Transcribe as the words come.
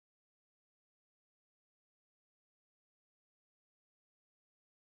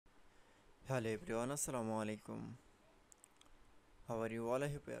Hello everyone, Assalamu Walaikum. How are you all? I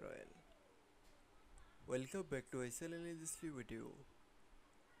hope you are well. Welcome back to Assalamu this video.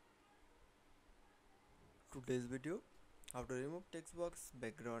 Today's video, how to remove text box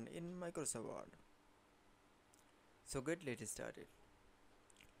background in Microsoft Word. So let's started.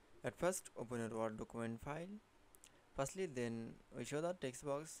 At first, open your Word document file. Firstly, then we show the text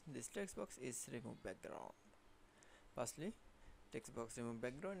box. This text box is remove background. Firstly, text box remove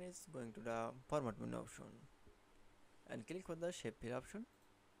background is going to the format menu option and click on the shape fill option.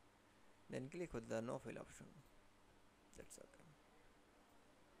 Then click on the no fill option. That's okay.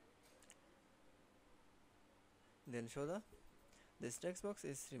 Then show this text box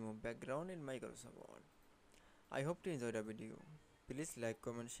is remove background in Microsoft Word. I hope you enjoyed the video. Please like,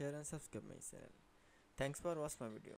 comment, share and subscribe my channel. Thanks for watching my video.